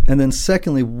place, and then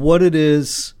secondly, what it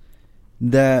is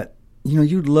that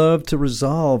you'd love to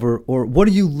resolve, or what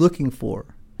are you looking for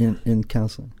in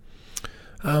counseling?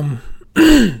 Well,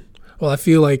 I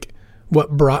feel like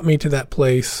what brought me to that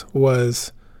place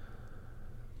was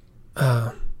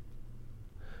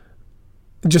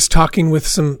just talking with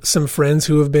some friends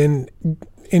who have been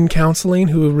in counseling,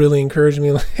 who have really encouraged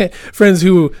me, like, friends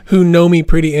who know me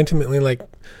pretty intimately, like,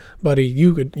 buddy,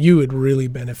 you would really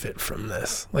benefit from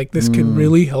this. Like, this could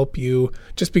really help you,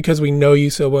 just because we know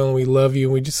you so well and we love you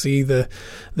and we just see the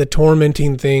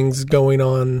tormenting things going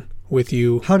on with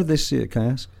you. How did they see it, can I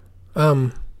ask?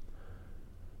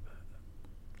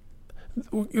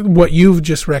 What you've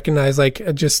just recognized, like,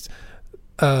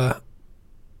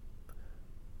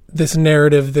 this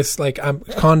narrative, this like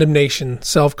condemnation,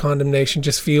 self-condemnation,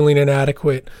 just feeling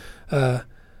inadequate,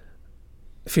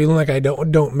 feeling like I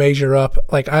don't measure up,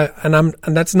 like and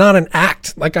that's not an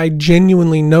act. Like, I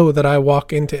genuinely know that I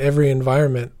walk into every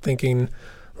environment thinking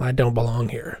I don't belong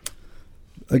here.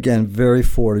 Again, very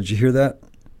 4. Did you hear that?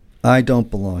 I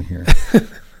don't belong here.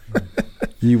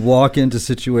 You walk into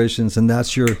situations and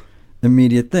that's your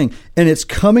immediate thing. And it's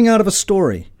coming out of a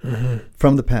story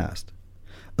from the past.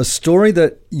 A story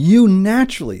that you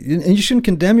naturally, and you shouldn't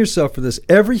condemn yourself for this,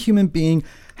 every human being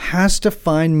has to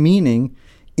find meaning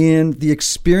in the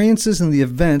experiences and the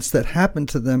events that happen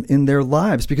to them in their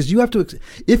lives. Because you have to,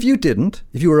 if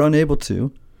you were unable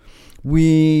to,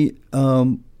 if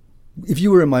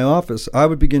you were in my office, I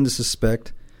would begin to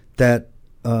suspect that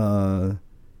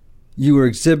you were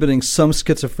exhibiting some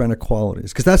schizophrenic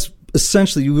qualities. Because that's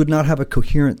essentially, you would not have a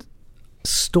coherent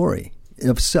story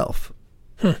of self,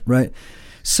 right?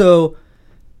 So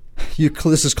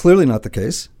this is clearly not the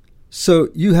case. So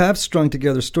you have strung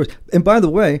together stories. And by the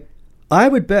way, I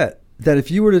would bet that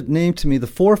if you were to name to me the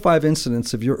 4 or 5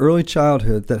 incidents of your early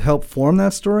childhood that helped form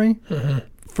that story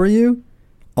for you,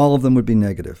 all of them would be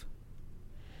negative.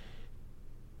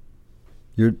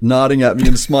 You're nodding at me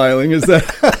and smiling. Is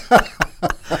that?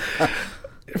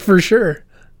 For sure.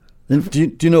 And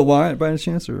do you know why, by any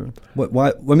chance, or what? Why?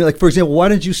 I mean, like, for example, why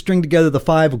did you string together the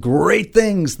 5 great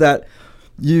things that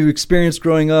you experienced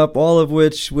growing up, all of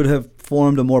which would have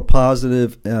formed a more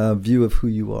positive view of who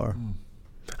you are?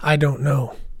 I don't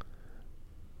know.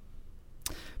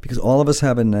 Because all of us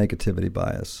have a negativity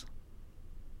bias.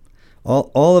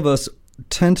 All of us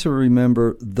tend to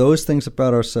remember those things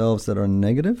about ourselves that are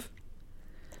negative.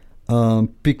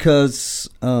 Because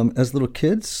as little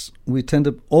kids, we tend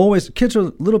to always, kids are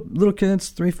little kids,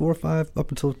 3, 4, 5, up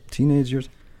until teenage years,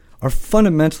 are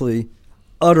fundamentally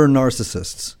utter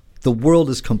narcissists. The world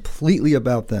is completely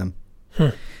about them.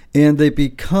 And they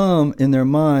become, in their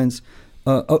minds,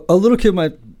 a little kid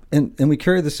might, and we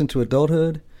carry this into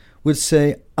adulthood, would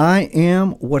say, I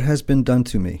am what has been done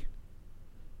to me.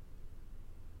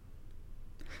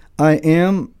 I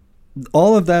am,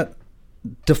 all of that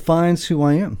defines who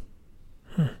I am.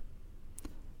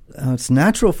 It's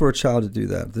natural for a child to do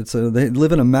that. They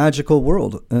live in a magical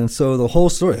world. And so the whole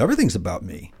story, everything's about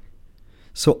me.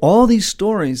 So all these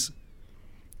stories,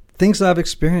 things I've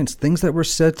experienced, things that were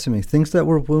said to me, things that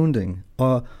were wounding,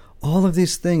 all of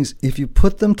these things, if you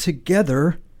put them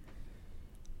together,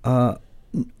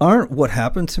 aren't what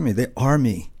happened to me. They are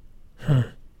me.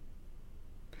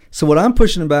 So what I'm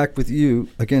pushing back with you,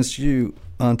 against you,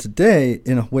 on today,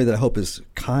 in a way that I hope is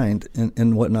kind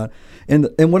and whatnot, and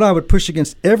what I would push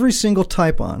against every single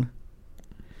type on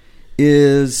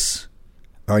is,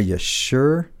 are you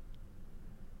sure?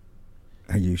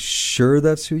 Are you sure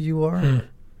that's who you are?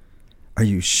 Are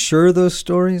you sure those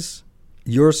stories,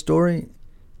 your story,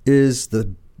 is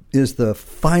the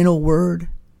final word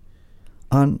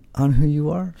on who you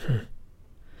are?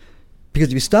 Because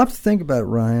if you stop to think about it,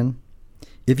 Ryan,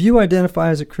 if you identify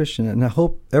as a Christian, and I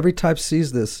hope every type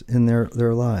sees this in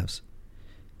their lives,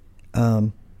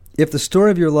 if the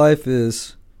story of your life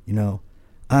is,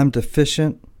 I'm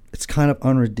deficient, it's kind of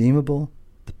unredeemable,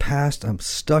 the past, I'm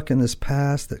stuck in this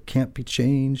past that can't be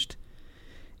changed,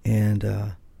 and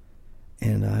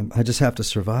I just have to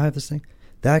survive this thing,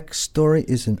 that story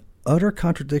is an utter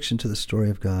contradiction to the story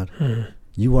of God.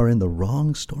 You are in the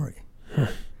wrong story.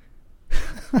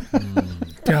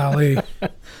 Golly.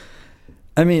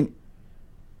 I mean,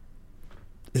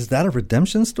 is that a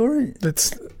redemption story?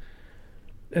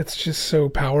 It's just so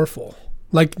powerful.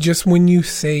 Like, just when you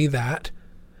say that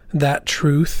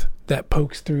truth that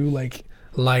pokes through like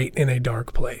light in a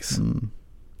dark place.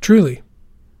 Truly.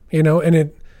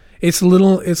 And it's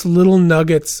little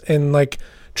nuggets and like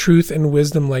truth and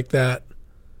wisdom like that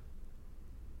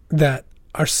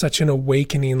are such an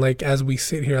awakening. Like, as we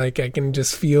sit here, like, I can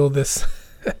just feel this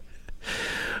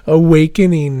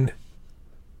awakening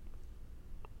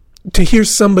to hear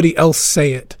somebody else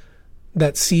say it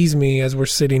that sees me as we're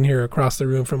sitting here across the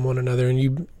room from one another,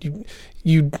 and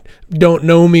you don't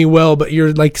know me well, but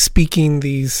you're like speaking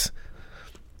these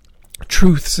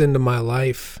truths into my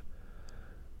life.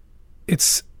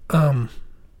 It's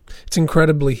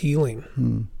incredibly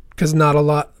healing, because not a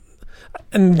lot,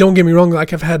 and don't get me wrong,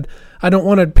 like I don't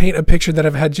want to paint a picture that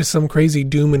I've had just some crazy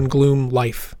doom and gloom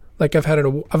life. Like, I've had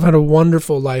a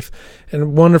wonderful life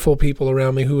and wonderful people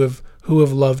around me who have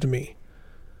loved me.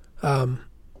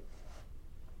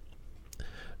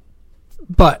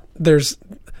 But there's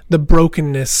the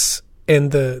brokenness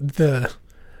and that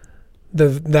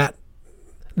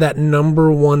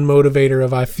number one motivator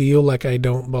of I feel like I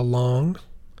don't belong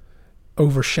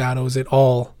overshadows it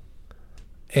all.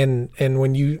 And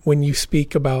when you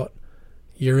speak about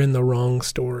you're in the wrong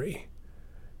story,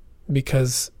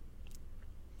 because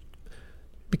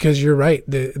you're right,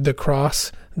 the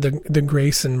cross, the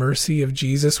grace and mercy of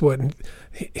Jesus, what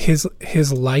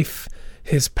his life,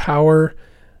 his power,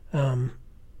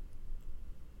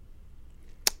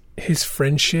 his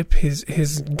friendship,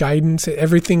 his guidance,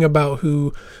 everything about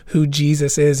who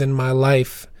Jesus is in my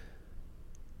life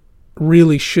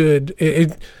really should,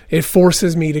 it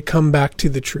forces me to come back to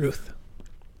the truth.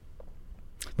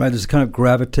 Right, there's a kind of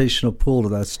gravitational pull to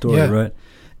that story, right?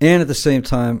 And at the same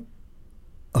time,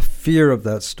 a fear of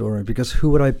that story, because who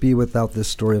would I be without this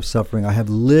story of suffering? I have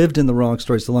lived in the wrong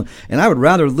story so long, and I would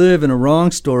rather live in a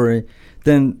wrong story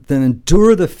than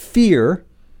endure the fear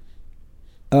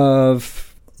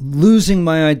of losing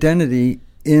my identity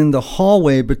in the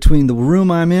hallway between the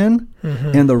room I'm in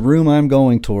and the room I'm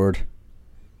going toward.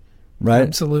 Right?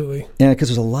 Absolutely. And because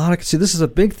there's a lot of, this is a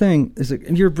big thing.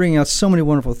 You're bringing out so many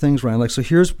wonderful things, Ryan. Like, so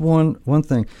here's one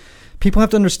thing. People have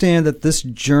to understand that this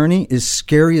journey is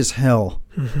scary as hell.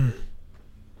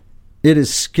 It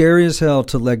is scary as hell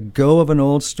to let go of an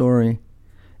old story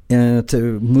and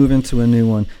to move into a new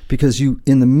one, because you,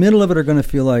 in the middle of it, are going to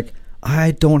feel like,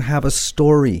 I don't have a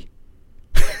story.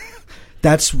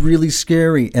 That's really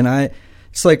scary. And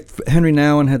it's like Henry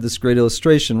Nouwen had this great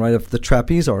illustration, right, of the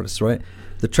trapeze artist, right?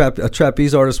 A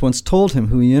trapeze artist once told him,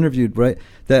 who he interviewed, right,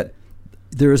 that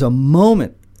there is a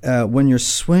moment when you're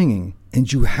swinging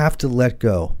and you have to let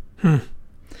go. And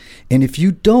if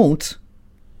you don't,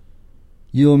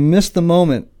 you'll miss the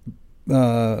moment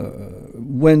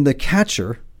when the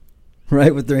catcher,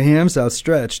 right, with their hands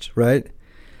outstretched, right,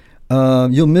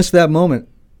 you'll miss that moment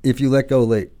if you let go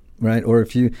late, right? Or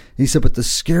he said, but the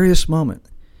scariest moment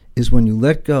is when you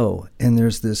let go and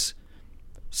there's this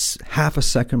half a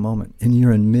second moment and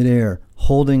you're in midair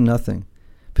holding nothing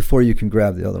before you can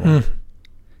grab the other one.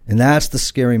 And that's the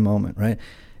scary moment, right?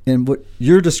 And what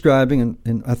you're describing,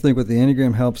 and I think what the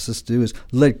Enneagram helps us do, is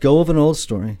let go of an old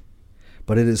story.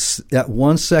 But it is that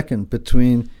 1 second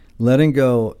between letting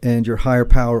go and your higher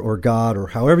power or God or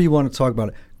however you want to talk about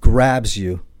it grabs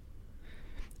you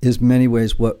is many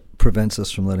ways what prevents us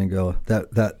from letting go.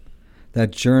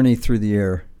 That journey through the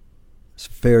air is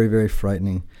very, very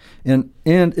frightening. And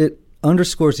it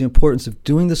underscores the importance of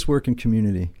doing this work in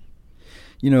community.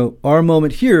 You know, our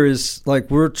moment here is like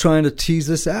we're trying to tease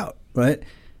this out, right?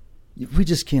 We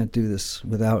just can't do this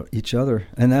without each other.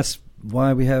 And that's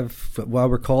why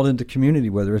we're called into community,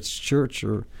 whether it's church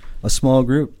or a small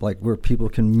group, like where people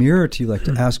can mirror to you, like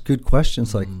to ask good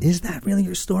questions like, is that really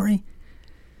your story?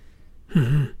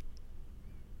 So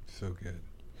good.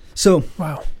 So,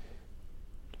 wow.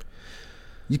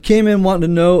 You came in wanting to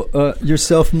know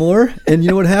yourself more, and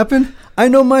you know what happened? I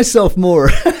know myself more.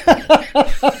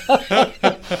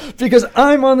 Because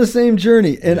I'm on the same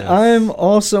journey, and yes. I'm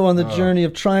also on the journey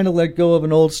of trying to let go of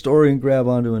an old story and grab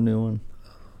onto a new one.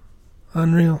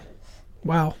 Unreal.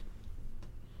 Wow.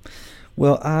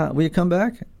 Well, will you come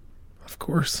back? Of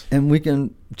course. And you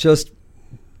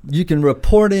can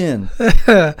report in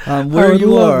on where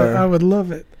you are. I would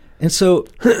love it. And so,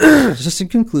 just in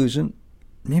conclusion,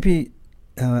 maybe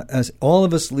as all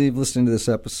of us leave listening to this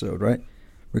episode, right,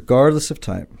 regardless of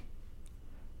time,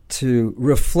 to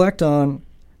reflect on,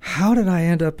 how did I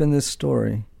end up in this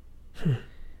story?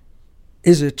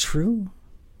 Is it true?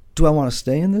 Do I want to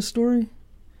stay in this story?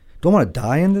 Do I want to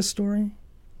die in this story?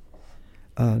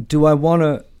 Do I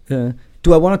want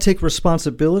to take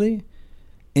responsibility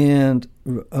and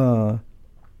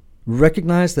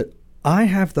recognize that I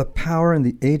have the power and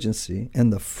the agency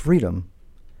and the freedom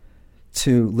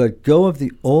to let go of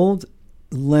the old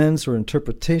lens or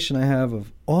interpretation I have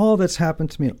of all that's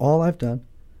happened to me and all I've done?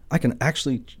 I can't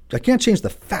change the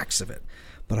facts of it,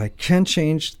 but I can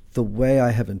change the way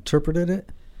I have interpreted it.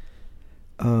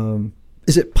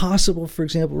 Is it possible, for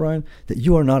example, Ryan, that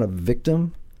you are not a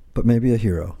victim, but maybe a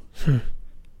hero?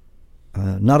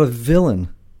 Not a villain,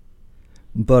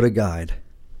 but a guide.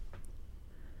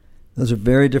 Those are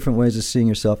very different ways of seeing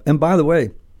yourself. And by the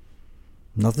way,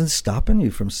 nothing's stopping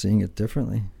you from seeing it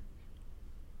differently.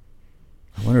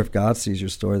 I wonder if God sees your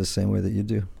story the same way that you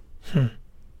do.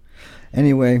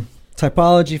 Anyway,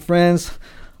 typology friends,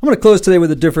 I'm going to close today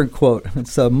with a different quote.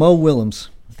 It's Mo Willems.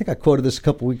 I think I quoted this a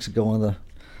couple weeks ago on the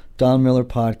Don Miller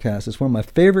podcast. It's one of my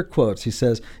favorite quotes. He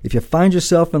says, if you find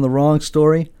yourself in the wrong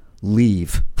story,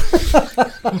 leave.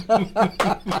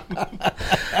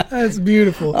 That's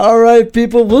beautiful. All right,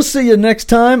 people. We'll see you next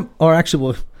time. Or actually,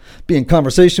 we'll be in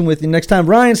conversation with you next time.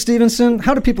 Ryan Stevenson,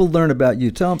 how do people learn about you?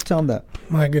 Tell them that.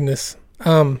 My goodness.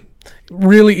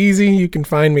 Really easy. You can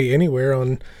find me anywhere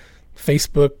on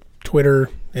Facebook, Twitter,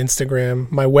 Instagram.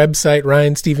 My website,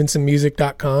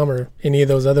 ryanstevensonmusic.com, or any of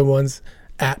those other ones,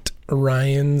 at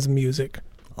Ryan's Music.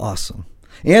 Awesome.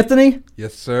 Anthony?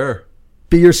 Yes, sir.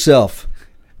 Be yourself.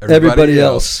 Everybody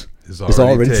else is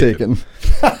already taken.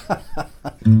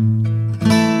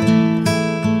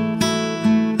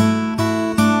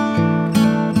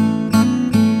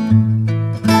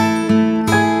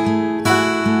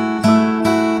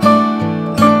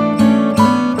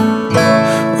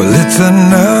 Well, it's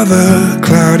another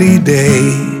cloudy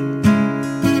day.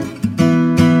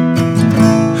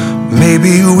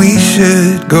 Maybe we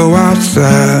should go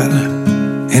outside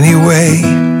anyway.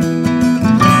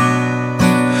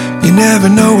 You never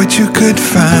know what you could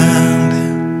find.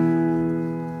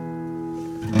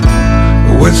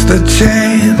 What's the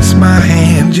chance my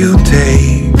hand you'll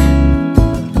take?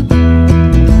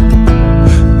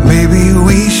 Maybe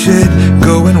we should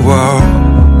go and walk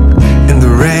in the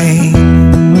rain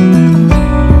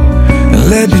and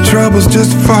let your troubles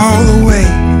just fall away.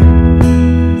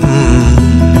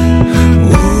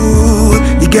 Ooh,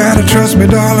 you gotta trust me,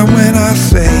 darling, when I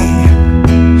say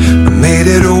I made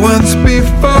it once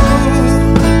before,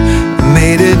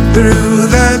 made it through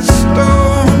that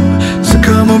storm. So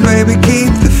come on, baby,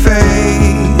 keep the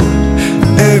faith.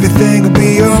 Everything will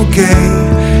be okay.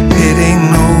 It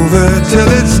ain't over till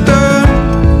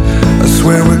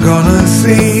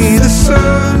see the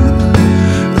sun.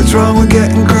 What's wrong with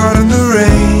getting caught in the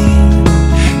rain?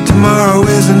 Tomorrow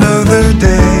is another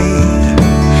day.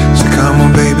 So come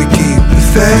on baby, keep the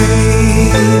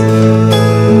faith.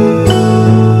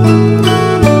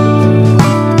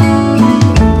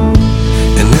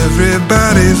 In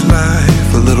everybody's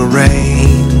life a little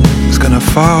rain is gonna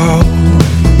fall.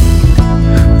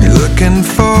 You're looking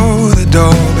for the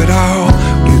door, but all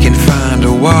you can find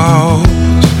are walls.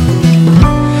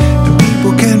 And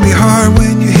people can be hard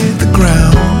when you hit the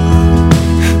ground.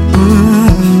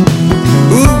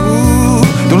 Ooh,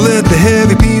 don't let the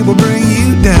heavy people bring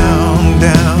you down,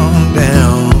 down,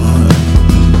 down.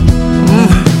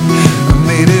 I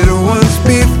made it once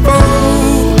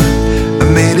before, I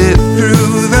made it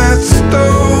through that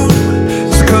storm.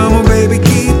 So come on baby,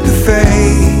 keep the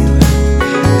faith.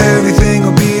 Everything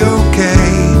will be okay.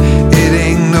 It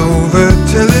ain't over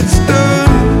till it's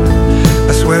done.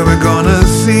 I swear we're gonna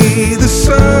see the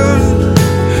sun.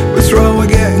 What's wrong with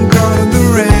getting caught in the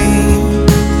rain?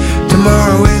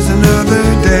 Tomorrow is another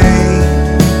day.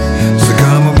 So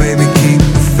come on baby, keep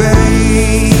the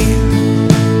faith.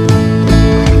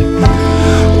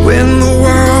 When the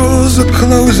walls are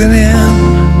closing in,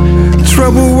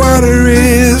 troubled water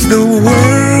is the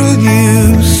world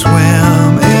you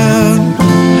swim in.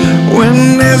 When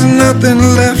there's nothing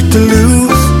left to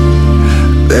lose,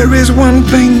 there is one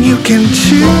thing you can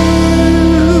choose.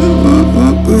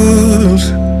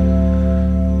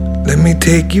 Let me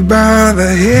take you by the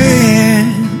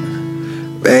hand.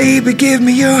 Baby, give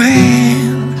me your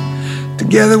hand.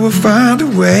 Together we'll find a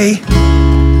way.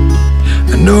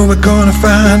 I know we're gonna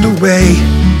find a way.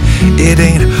 It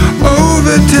ain't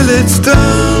over till it's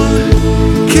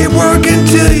done. Keep working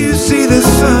till you see the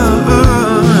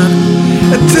sun.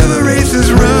 Until